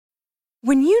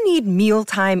When you need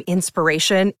mealtime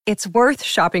inspiration, it's worth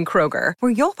shopping Kroger,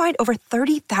 where you'll find over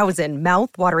 30,000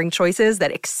 mouth-watering choices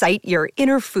that excite your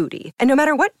inner foodie. And no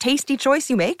matter what tasty choice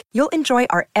you make, you'll enjoy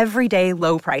our everyday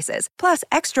low prices, plus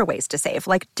extra ways to save,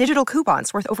 like digital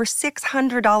coupons worth over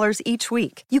 $600 each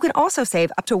week. You can also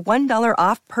save up to $1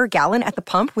 off per gallon at the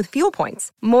pump with fuel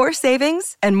points. More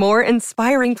savings and more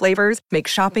inspiring flavors make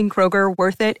shopping Kroger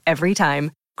worth it every time.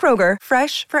 Kroger,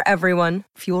 fresh for everyone.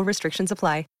 Fuel restrictions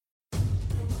apply.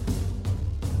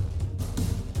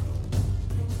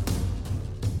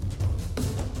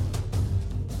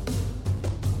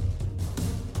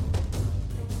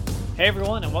 Hey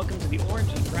everyone, and welcome to the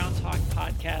Orange and Brown Talk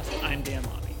podcast. I'm Dan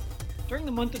Lobby. During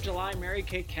the month of July, Mary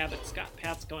Kay Cabot, Scott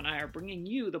Patsko, and I are bringing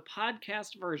you the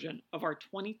podcast version of our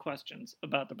 20 questions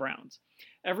about the Browns.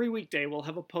 Every weekday, we'll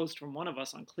have a post from one of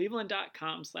us on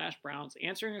cleveland.com/Browns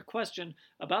answering a question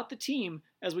about the team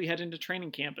as we head into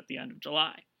training camp at the end of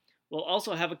July. We'll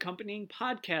also have accompanying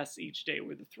podcasts each day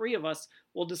where the three of us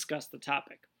will discuss the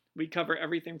topic. We cover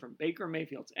everything from Baker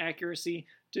Mayfield's accuracy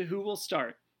to who will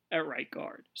start at right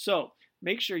guard. So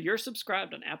make sure you're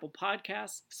subscribed on Apple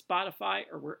Podcasts, Spotify,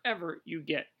 or wherever you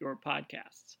get your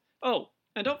podcasts. Oh,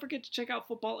 and don't forget to check out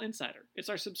Football Insider. It's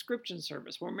our subscription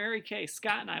service where Mary Kay,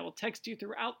 Scott, and I will text you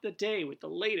throughout the day with the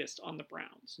latest on the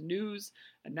Browns, news,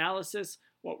 analysis,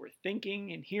 what we're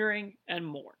thinking and hearing, and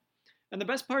more. And the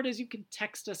best part is you can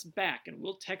text us back and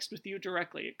we'll text with you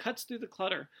directly. It cuts through the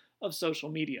clutter of social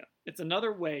media. It's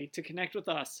another way to connect with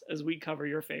us as we cover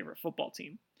your favorite football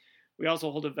team. We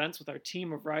also hold events with our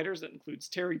team of writers that includes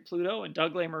Terry Pluto and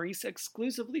Doug Lamarisa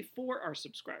exclusively for our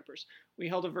subscribers. We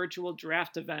held a virtual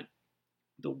draft event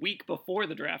the week before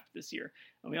the draft this year.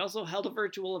 And we also held a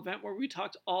virtual event where we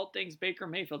talked all things Baker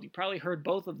Mayfield. You probably heard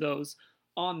both of those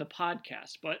on the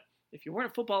podcast. But if you weren't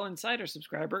a Football Insider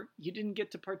subscriber, you didn't get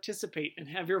to participate and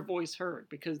have your voice heard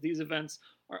because these events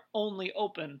are only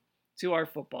open to our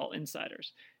Football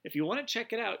Insiders. If you want to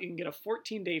check it out, you can get a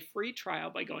 14-day free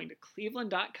trial by going to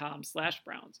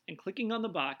cleveland.com/Browns and clicking on the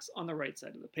box on the right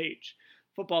side of the page.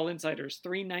 Football Insiders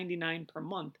 $3.99 per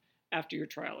month after your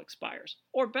trial expires.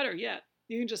 Or better yet,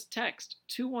 you can just text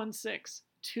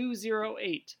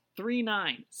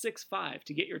 216-208-3965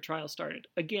 to get your trial started.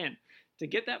 Again, to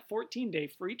get that 14-day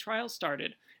free trial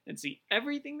started and see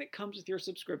everything that comes with your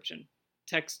subscription,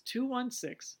 text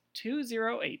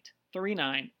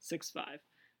 216-208-3965.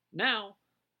 Now,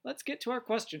 let's get to our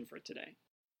question for today.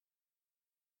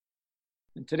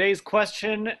 And today's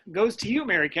question goes to you,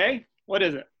 Mary Kay. What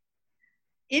is it?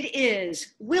 It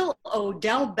is, will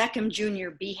Odell Beckham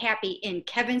Jr. be happy in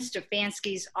Kevin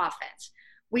Stefanski's offense?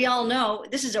 We all know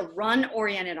this is a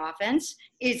run-oriented offense.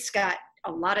 It's got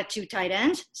a lot of 2 tight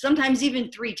ends, sometimes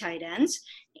even 3 tight ends.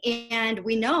 And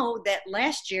we know that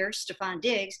last year, Stephon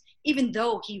Diggs, even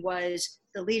though he was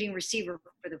the leading receiver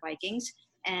for the Vikings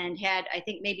and had, I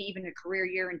think, maybe even a career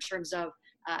year in terms of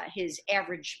his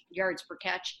average yards per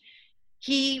catch,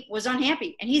 he was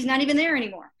unhappy, and he's not even there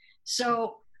anymore.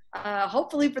 So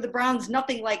hopefully for the Browns,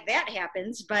 nothing like that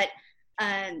happens. But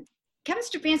Kevin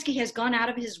Stefanski has gone out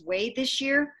of his way this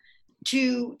year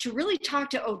to really talk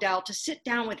to Odell, to sit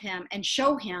down with him and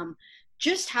show him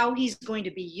just how he's going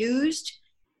to be used,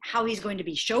 how he's going to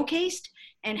be showcased,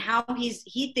 and how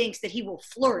he thinks that he will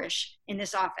flourish in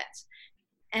this offense.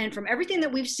 And from everything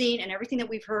that we've seen and everything that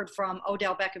we've heard from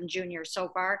Odell Beckham Jr. so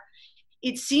far,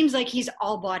 it seems like he's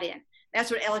all bought in. That's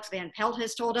what Alex Van Pelt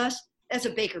has told us. That's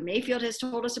what Baker Mayfield has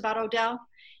told us about Odell.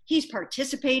 He's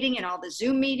participating in all the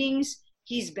Zoom meetings.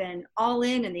 He's been all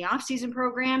in the offseason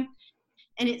program.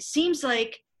 And it seems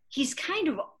like he's kind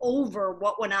of over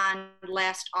what went on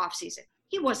last offseason.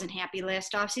 He wasn't happy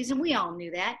last offseason. We all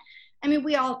knew that. I mean,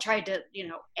 we all tried to,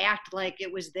 act like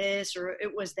it was this or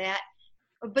it was that.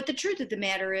 But the truth of the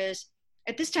matter is,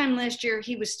 at this time last year,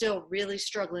 he was still really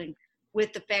struggling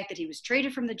with the fact that he was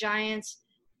traded from the Giants.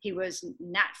 He was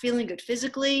not feeling good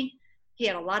physically. He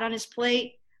had a lot on his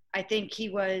plate. I think he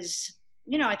was,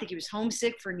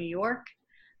 homesick for New York.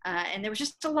 And there was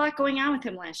just a lot going on with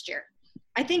him last year.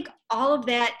 I think all of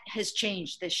that has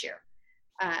changed this year.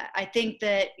 I think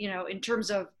that, in terms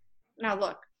of, now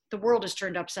look, the world is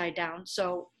turned upside down.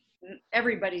 So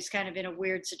everybody's kind of in a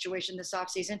weird situation this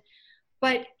offseason.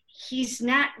 But he's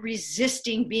not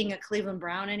resisting being a Cleveland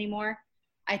Brown anymore.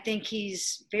 I think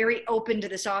he's very open to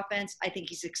this offense. I think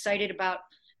he's excited about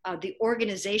the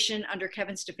organization under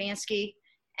Kevin Stefanski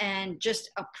and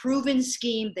just a proven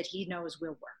scheme that he knows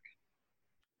will work.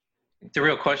 The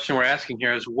real question we're asking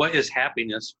here is, what is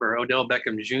happiness for Odell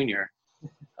Beckham Jr.?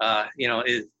 I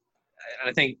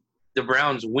think the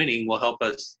Browns winning will help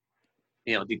us,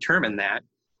 determine that.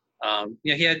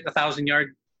 He had a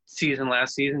 1,000-yard season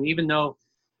last season, even though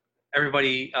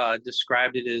everybody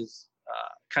described it as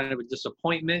kind of a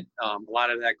disappointment. A lot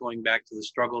of that going back to the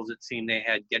struggles it seemed they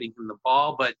had getting him the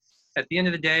ball. But at the end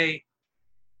of the day,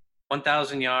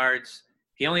 1,000 yards.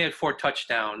 He only had 4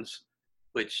 touchdowns,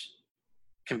 which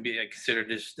can be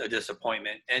considered as a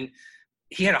disappointment. And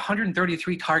he had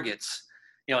 133 targets.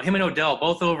 You know, him and Odell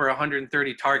both over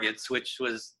 130 targets, which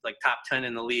was like top 10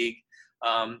 in the league.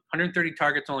 130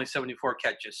 targets, only 74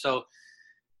 catches. So,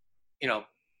 you know,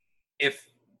 if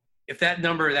that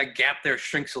number, that gap there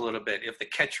shrinks a little bit, if the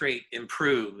catch rate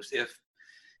improves, if,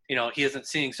 you know, he isn't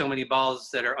seeing so many balls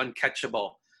that are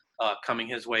uncatchable coming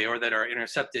his way or that are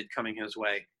intercepted coming his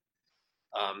way,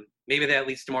 maybe that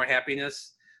leads to more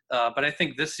happiness. But I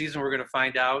think this season we're going to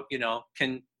find out, you know,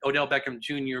 can Odell Beckham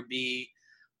Jr. be,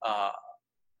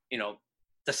 you know,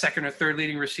 the second or third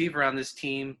leading receiver on this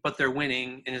team, but they're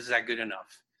winning, and is that good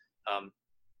enough?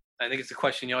 I think it's a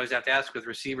question you always have to ask with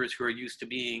receivers who are used to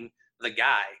being the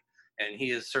guy, and he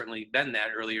has certainly been that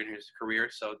earlier in his career.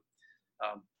 So,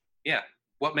 yeah,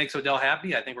 what makes Odell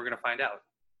happy? I think we're going to find out.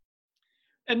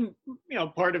 And, you know,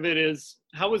 part of it is,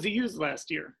 how was he used last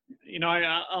year? You know,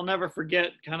 I'll never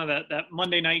forget kind of that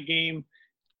Monday night game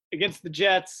against the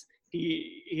Jets.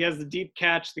 He has the deep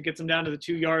catch that gets him down to the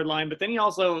 2-yard line. But then he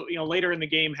also, you know, later in the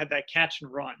game had that catch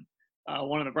and run,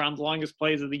 one of the Browns' longest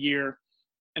plays of the year.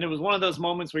 And it was one of those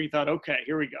moments where you thought, okay,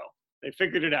 here we go. They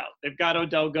figured it out. They've got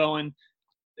Odell going.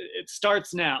 It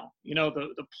starts now. You know,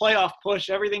 the playoff push,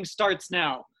 everything starts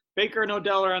now. Baker and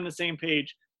Odell are on the same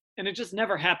page. And it just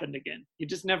never happened again. You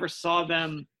just never saw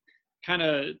them kind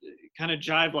of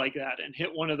jive like that and hit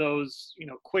one of those, you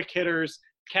know, quick hitters,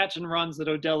 catch and runs that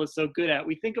Odell is so good at.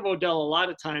 We think of Odell a lot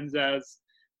of times as,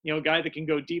 you know, a guy that can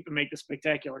go deep and make the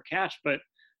spectacular catch, but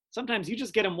sometimes you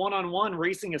just get him one-on-one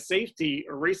racing a safety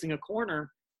or racing a corner,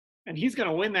 and he's going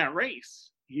to win that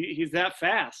race. He's that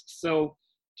fast. So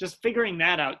just figuring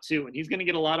that out too. And he's going to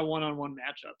get a lot of one-on-one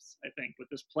matchups, I think, with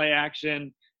this play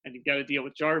action. And you've got to deal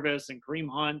with Jarvis and Kareem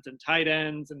Hunt and tight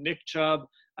ends and Nick Chubb.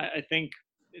 I think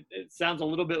it sounds a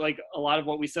little bit like a lot of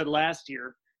what we said last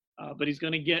year, but he's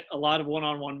going to get a lot of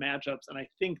one-on-one matchups. And I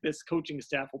think this coaching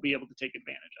staff will be able to take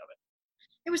advantage of it.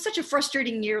 It was such a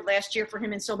frustrating year last year for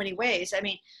him in so many ways. I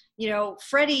mean, you know,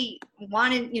 Freddie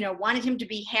wanted him to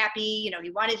be happy. You know, he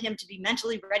wanted him to be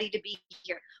mentally ready to be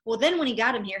here. Well, then when he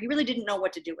got him here, he really didn't know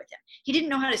what to do with him. He didn't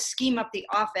know how to scheme up the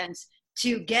offense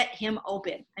to get him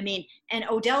open. I mean, and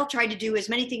Odell tried to do as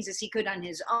many things as he could on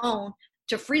his own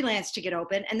to freelance to get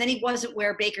open, and then he wasn't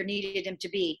where Baker needed him to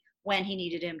be when he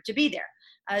needed him to be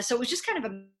there. So it was just kind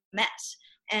of a mess.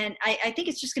 And I think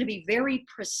it's just going to be very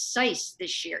precise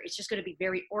this year. It's just going to be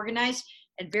very organized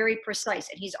and very precise.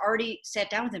 And he's already sat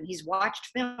down with him. He's watched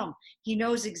film. He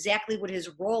knows exactly what his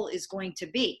role is going to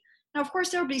be. Now, of course,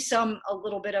 there'll be a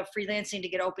little bit of freelancing to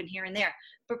get open here and there.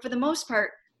 But for the most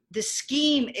part, the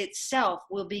scheme itself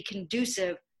will be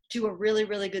conducive to a really,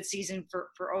 really good season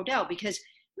for Odell, because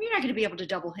you're not going to be able to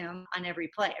double him on every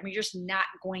play. I mean, you're just not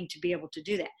going to be able to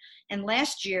do that. And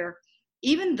last year,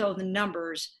 even though the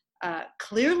numbers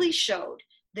clearly showed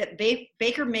that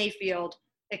Baker Mayfield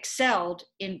excelled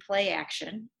in play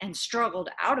action and struggled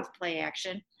out of play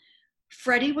action,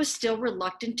 Freddie was still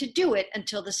reluctant to do it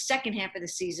until the second half of the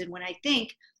season, when I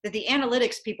think that the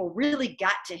analytics people really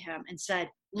got to him and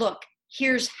said, look,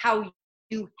 here's how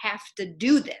you have to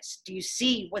do this. Do you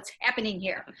see what's happening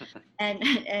here?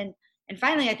 And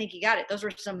finally, I think he got it. Those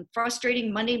were some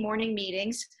frustrating Monday morning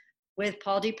meetings with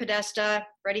Paul DePodesta,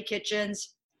 Freddie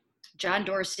Kitchens, John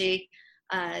Dorsey,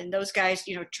 and those guys,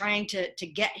 you know, trying to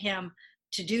get him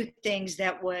to do things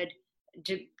that would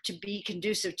to be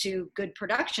conducive to good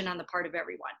production on the part of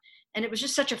everyone. And it was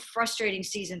just such a frustrating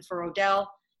season for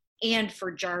Odell and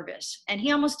for Jarvis. And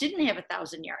he almost didn't have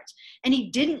 1,000 yards. And he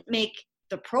didn't make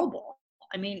the Pro Bowl.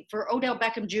 I mean, for Odell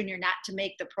Beckham Jr. not to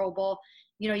make the Pro Bowl,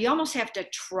 you know, you almost have to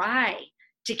try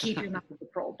to keep him out of the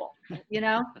Pro Bowl, you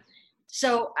know?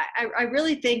 So I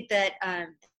really think that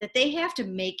that they have to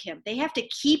make him, they have to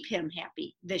keep him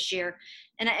happy this year.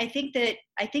 And I think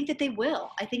that they will.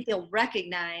 I think they'll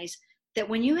recognize that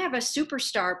when you have a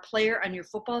superstar player on your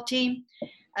football team,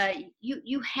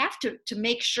 you have to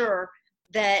make sure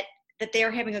that they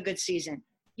are having a good season.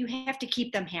 You have to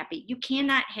keep them happy. You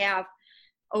cannot have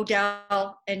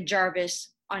Odell and Jarvis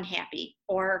unhappy,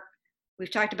 or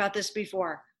we've talked about this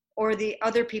before, or the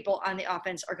other people on the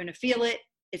offense are going to feel it.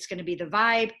 It's going to be the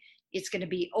vibe. It's going to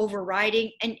be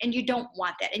overriding, and you don't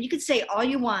want that. And you can say all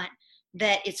you want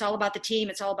that it's all about the team.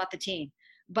 It's all about the team,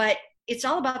 but it's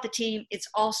all about the team. It's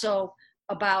also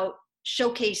about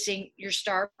showcasing your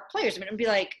star players. I mean, it'd be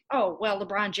like, oh, well,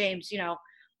 LeBron James, you know,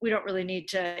 we don't really need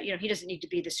to, you know, he doesn't need to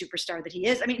be the superstar that he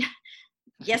is. I mean,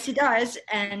 Yes, he does.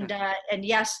 And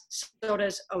yes, so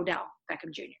does Odell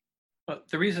Beckham Jr. Well,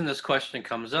 the reason this question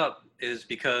comes up is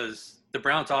because the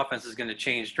Browns offense is going to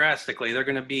change drastically. They're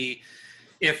going to be,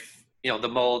 if the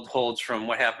mold holds from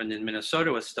what happened in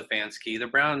Minnesota with Stefanski, the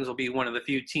Browns will be one of the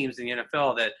few teams in the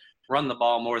NFL that run the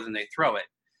ball more than they throw it.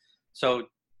 So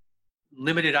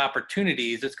limited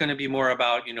opportunities, it's going to be more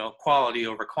about, quality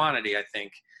over quantity, I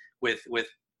think, with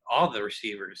all the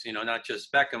receivers, not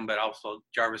just Beckham, but also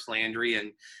Jarvis Landry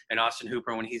and Austin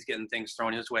Hooper when he's getting things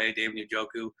thrown his way, David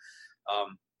Njoku.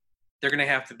 They're going to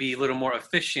have to be a little more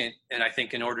efficient, and I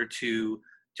think in order to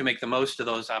make the most of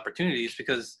those opportunities,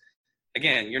 because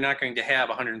again, you're not going to have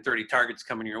 130 targets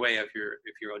coming your way if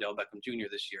you're Odell Beckham Jr.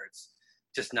 this year. It's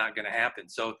just not going to happen.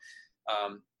 So,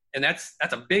 and that's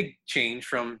a big change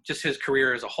from just his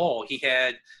career as a whole.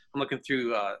 I'm looking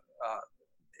through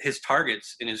his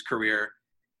targets in his career.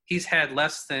 He's had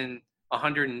less than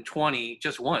 120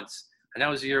 just once, and that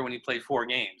was the year when he played 4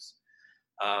 games.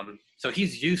 So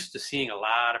he's used to seeing a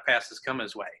lot of passes come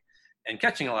his way and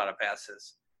catching a lot of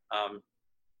passes.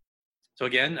 So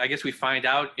again, I guess we find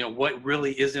out, what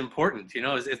really is important.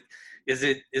 Is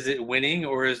it winning,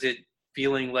 or is it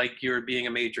feeling like you're being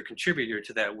a major contributor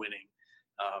to that winning?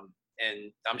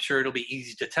 And I'm sure it'll be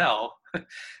easy to tell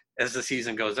as the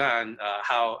season goes on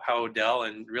how Odell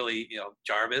and really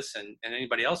Jarvis and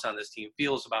anybody else on this team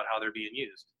feels about how they're being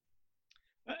used.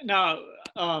 Now,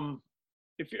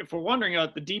 if we're wondering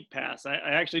about the deep pass, I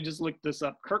actually just looked this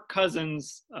up. Kirk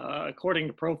Cousins, according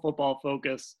to Pro Football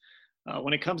Focus,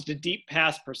 when it comes to deep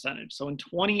pass percentage. So in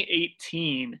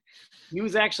 2018, he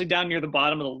was actually down near the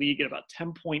bottom of the league at about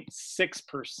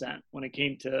 10.6% when it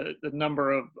came to the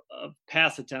number of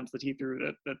pass attempts that he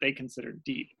threw that they considered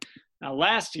deep. Now,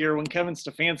 last year, when Kevin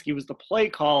Stefanski was the play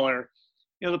caller,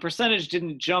 the percentage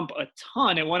didn't jump a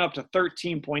ton. It went up to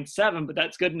 13.7, but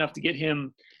that's good enough to get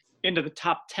him into the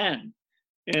top 10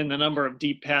 in the number of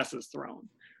deep passes thrown.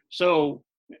 So,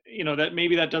 that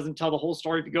maybe that doesn't tell the whole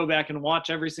story if you go back and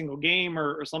watch every single game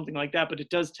or something like that, but it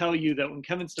does tell you that when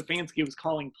Kevin Stefanski was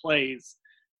calling plays,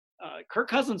 Kirk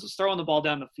Cousins was throwing the ball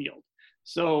down the field.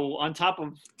 So on top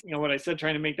of, what I said,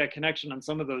 trying to make that connection on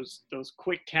some of those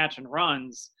quick catch and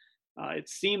runs, it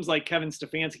seems like Kevin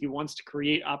Stefanski wants to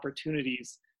create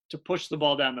opportunities to push the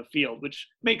ball down the field, which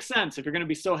makes sense if you're going to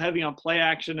be so heavy on play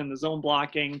action and the zone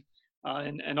blocking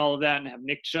and all of that, and have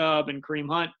Nick Chubb and Kareem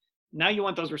Hunt. Now you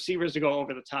want those receivers to go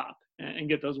over the top and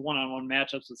get those one-on-one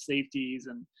matchups with safeties,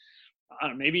 and I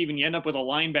don't know, maybe even you end up with a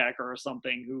linebacker or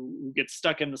something who gets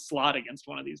stuck in the slot against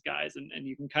one of these guys, and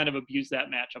you can kind of abuse that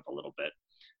matchup a little bit.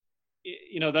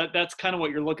 That's kind of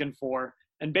what you're looking for.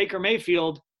 And Baker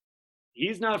Mayfield,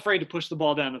 he's not afraid to push the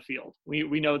ball down the field.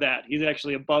 We know that. He's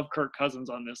actually above Kirk Cousins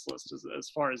on this list as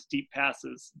far as deep pass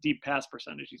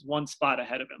percentage. He's one spot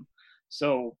ahead of him.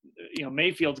 So,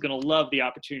 Mayfield's going to love the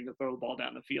opportunity to throw the ball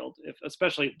down the field,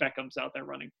 especially if Beckham's out there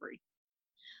running free.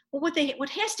 Well, what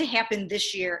has to happen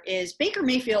this year is Baker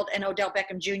Mayfield and Odell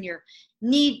Beckham Jr.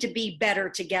 need to be better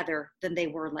together than they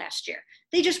were last year.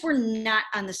 They just were not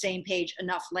on the same page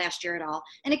enough last year at all.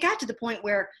 And it got to the point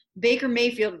where Baker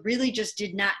Mayfield really just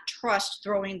did not trust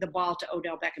throwing the ball to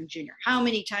Odell Beckham Jr. How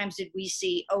many times did we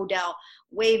see Odell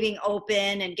waving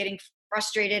open and getting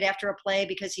frustrated after a play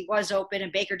because he was open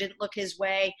and Baker didn't look his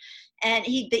way? And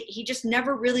he just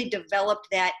never really developed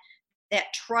that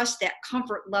trust, that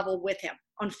comfort level with him.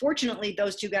 Unfortunately,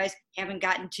 those two guys haven't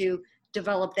gotten to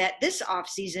develop that this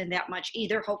offseason that much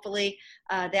either. Hopefully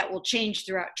that will change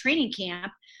throughout training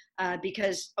camp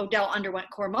because Odell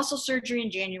underwent core muscle surgery in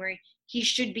January. He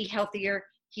should be healthier.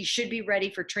 He should be ready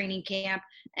for training camp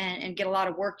and get a lot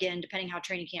of work in depending how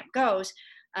training camp goes.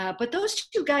 But those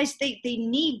two guys, they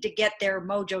need to get their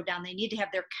mojo down. They need to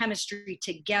have their chemistry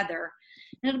together.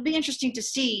 And it'll be interesting to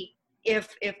see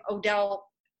if Odell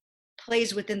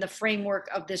plays within the framework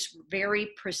of this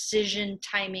very precision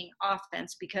timing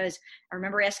offense, because I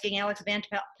remember asking Alex Van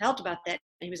Pelt about that.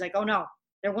 And he was like, oh no,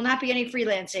 there will not be any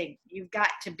freelancing. You've got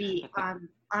to be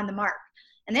on the mark.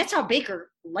 And that's how Baker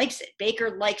likes it.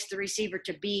 Baker likes the receiver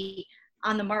to be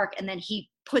on the mark, and then he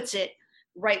puts it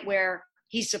right where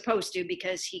he's supposed to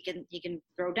because he can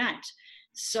throw dimes.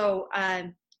 So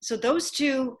those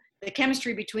two, the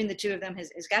chemistry between the two of them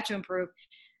has got to improve.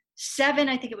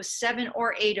 I think it was 7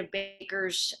 or 8 of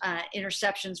Baker's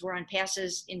interceptions were on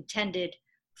passes intended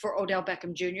for Odell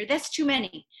Beckham Jr. That's too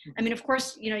many. I mean, of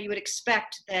course, you would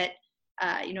expect that,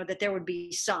 that there would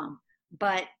be some,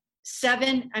 but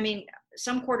 7, I mean,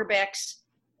 some quarterbacks,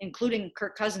 including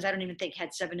Kirk Cousins, I don't even think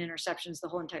had 7 interceptions the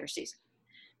whole entire season.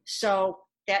 So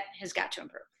that has got to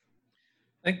improve.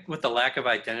 I think with the lack of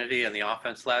identity in the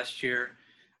offense last year,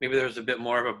 maybe there was a bit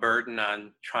more of a burden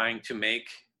on trying to make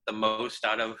the most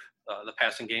out of the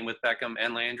passing game with Beckham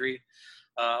and Landry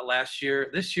last year.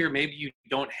 This year, maybe you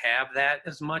don't have that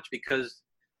as much because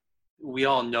we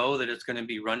all know that it's going to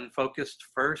be run focused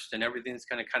first and everything's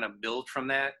going to kind of build from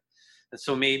that. And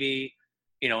so maybe,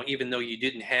 you know, even though you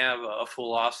didn't have a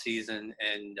full off season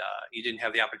and you didn't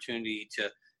have the opportunity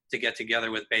to get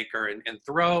together with Baker and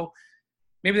throw,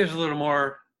 maybe there's a little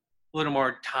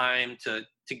more time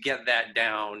to get that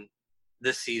down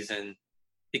this season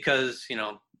because, you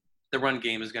know, the run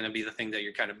game is going to be the thing that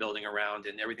you're kind of building around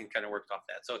and everything kind of worked off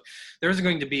that. So there isn't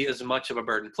going to be as much of a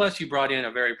burden. Plus you brought in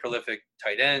a very prolific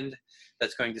tight end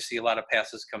that's going to see a lot of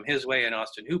passes come his way in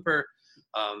Austin Hooper,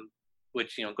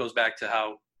 which, you know, goes back to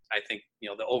how I think, you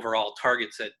know, the overall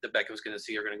targets that Beckham's going to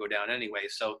see are going to go down anyway.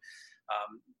 So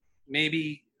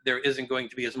maybe there isn't going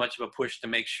to be as much of a push to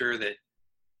make sure that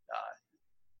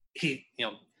he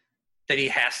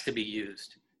has to be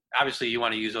used. Obviously, you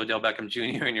want to use Odell Beckham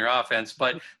Jr. in your offense,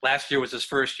 but last year was his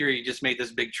first year. You just made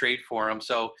this big trade for him,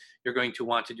 so you're going to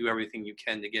want to do everything you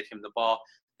can to get him the ball.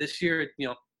 This year, you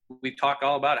know, we've talked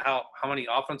all about how many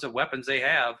offensive weapons they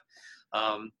have,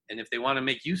 and if they want to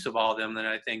make use of all of them, then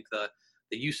I think the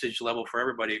usage level for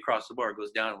everybody across the board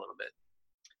goes down a little bit.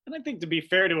 And I think to be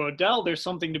fair to Odell, there's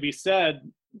something to be said,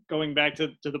 going back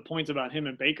to the points about him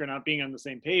and Baker not being on the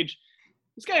same page.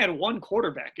 This guy had one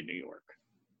quarterback in New York.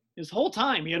 His whole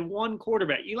time, he had one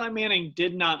quarterback. Eli Manning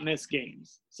did not miss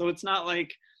games. So it's not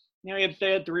like, you know,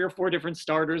 they had 3 or 4 different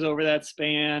starters over that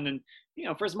span. And, you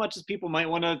know, for as much as people might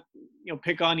want to, you know,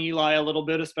 pick on Eli a little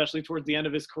bit, especially towards the end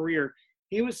of his career,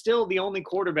 he was still the only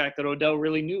quarterback that Odell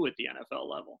really knew at the NFL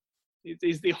level.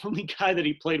 He's the only guy that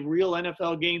he played real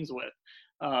NFL games with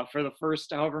for the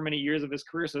first however many years of his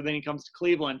career. So then he comes to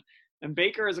Cleveland. And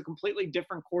Baker is a completely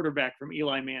different quarterback from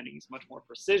Eli Manning. He's much more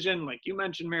precision, like you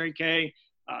mentioned, Mary Kay.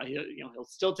 He'll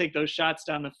still take those shots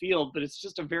down the field, but it's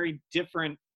just a very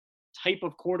different type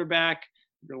of quarterback.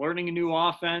 You're learning a new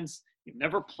offense. You've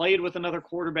never played with another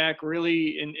quarterback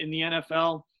really in the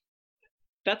NFL.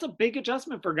 That's a big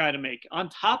adjustment for a guy to make. On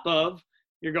top of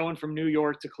you're going from New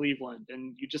York to Cleveland,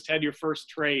 and you just had your first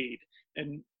trade,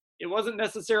 and it wasn't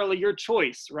necessarily your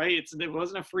choice, right? It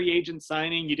wasn't a free agent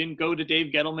signing. You didn't go to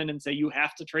Dave Gettleman and say, you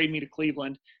have to trade me to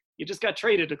Cleveland. You just got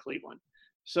traded to Cleveland.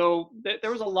 So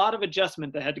there was a lot of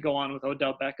adjustment that had to go on with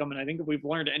Odell Beckham. And I think if we've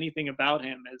learned anything about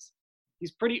him is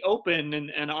he's pretty open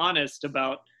and honest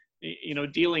about, you know,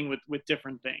 dealing with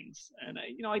different things. And,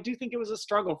 I do think it was a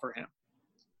struggle for him.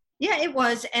 Yeah, it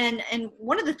was. And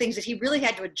one of the things that he really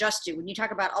had to adjust to when you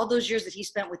talk about all those years that he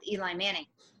spent with Eli Manning,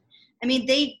 I mean,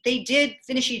 they did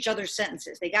finish each other's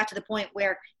sentences. They got to the point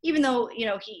where even though, you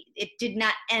know, it did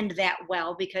not end that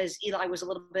well because Eli was a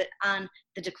little bit on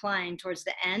the decline towards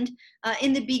the end.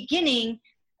 In the beginning,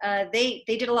 they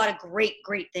did a lot of great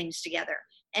things together.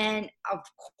 And of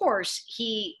course,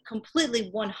 he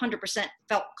completely 100%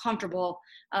 felt comfortable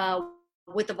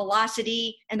with the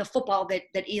velocity and the football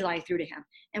that Eli threw to him.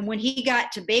 And when he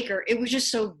got to Baker, it was just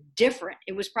so different.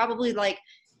 It was probably like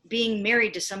being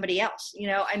married to somebody else, you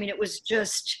know. I mean, it was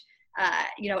just,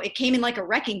 it came in like a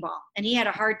wrecking ball, and he had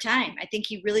a hard time. I think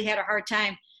he really had a hard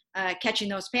time catching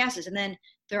those passes. And then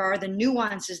there are the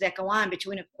nuances that go on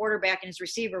between a quarterback and his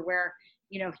receiver where,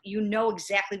 you know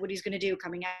exactly what he's going to do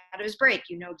coming out of his break.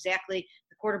 You know exactly,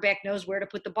 the quarterback knows where to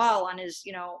put the ball on his,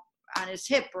 on his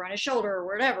hip or on his shoulder or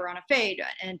whatever, on a fade.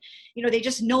 And, they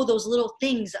just know those little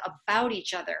things about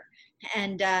each other.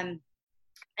 And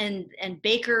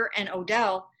Baker and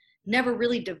Odell never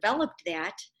really developed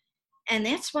that. And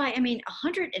that's why,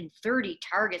 130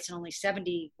 targets and only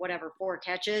 4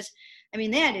 catches. I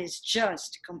mean, that is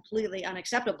just completely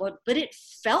unacceptable, but it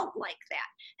felt like that.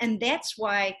 And that's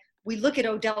why we look at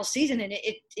Odell's season and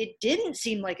it didn't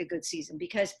seem like a good season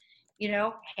because,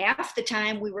 half the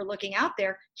time we were looking out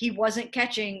there, he wasn't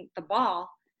catching the ball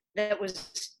that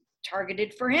was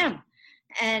targeted for him.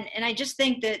 And I just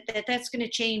think that's going to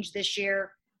change this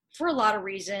year for a lot of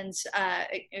reasons,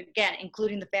 again,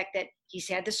 including the fact that he's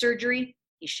had the surgery.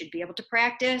 He should be able to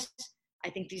practice. I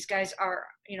think these guys are,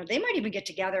 they might even get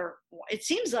together. It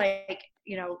seems like,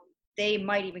 they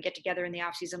might even get together in the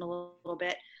offseason a little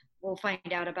bit. We'll find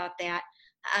out about that.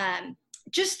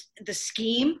 Just the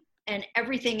scheme and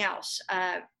everything else.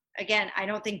 Again, I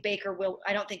don't think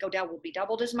Odell will be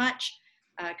doubled as much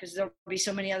because there'll be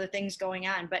so many other things going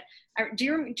on. But do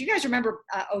you guys remember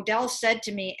Odell said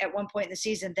to me at one point in the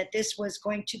season that this was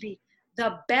going to be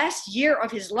the best year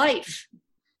of his life?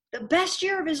 The best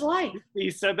year of his life.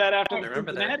 He said that after the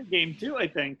Cincinnati game too, I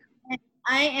think. And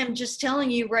I am just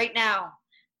telling you right now,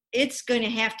 it's going to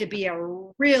have to be a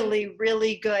really,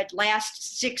 really good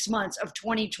last 6 months of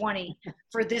 2020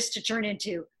 for this to turn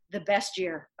into the best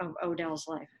year of Odell's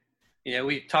life. Yeah,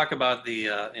 we talk about the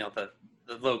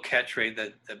low catch rate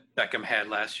that Beckham had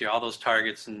last year, all those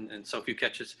targets and so few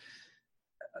catches.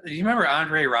 Do you remember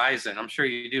Andre Rison? I'm sure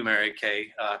you do, Mary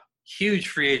Kay. Huge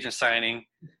free agent signing,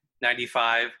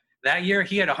 95. That year,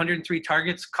 he had 103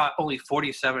 targets, caught only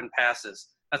 47 passes.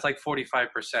 That's like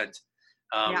 45%.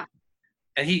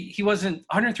 And he wasn't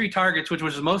 103 targets, which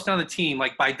was the most on the team,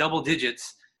 like by double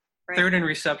digits. Right. Third in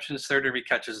receptions, third in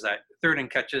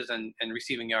catches and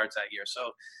receiving yards that year.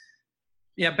 So,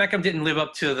 yeah, Beckham didn't live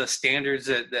up to the standards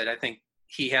that I think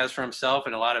he has for himself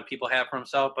and a lot of people have for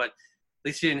himself, but at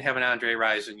least he didn't have an Andre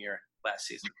Rison year last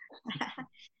season.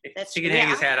 He can hang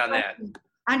his hat on that.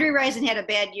 Andre Rison had a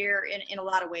bad year in a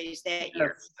lot of ways that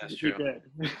year. That's true.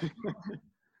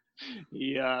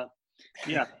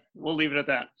 Yeah, we'll leave it at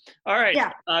that. All right.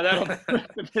 Yeah. That'll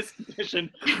do this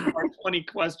edition of our 20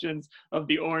 questions of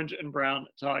the Orange and Brown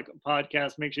Talk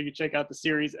podcast. Make sure you check out the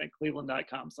series at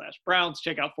cleveland.com/Browns.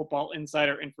 Check out Football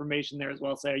Insider information there as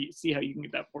well. See how you can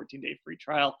get that 14-day free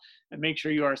trial. And make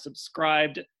sure you are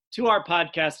subscribed to our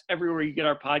podcast everywhere you get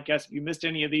our podcast. If you missed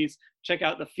any of these, check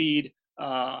out the feed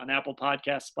on Apple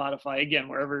Podcasts, Spotify. Again,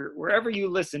 wherever you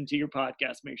listen to your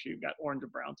podcast, make sure you've got Orange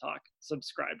and Brown Talk.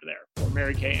 Subscribe there. For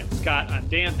Mary Kay and Scott, I'm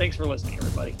Dan. Thanks for listening,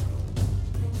 everybody.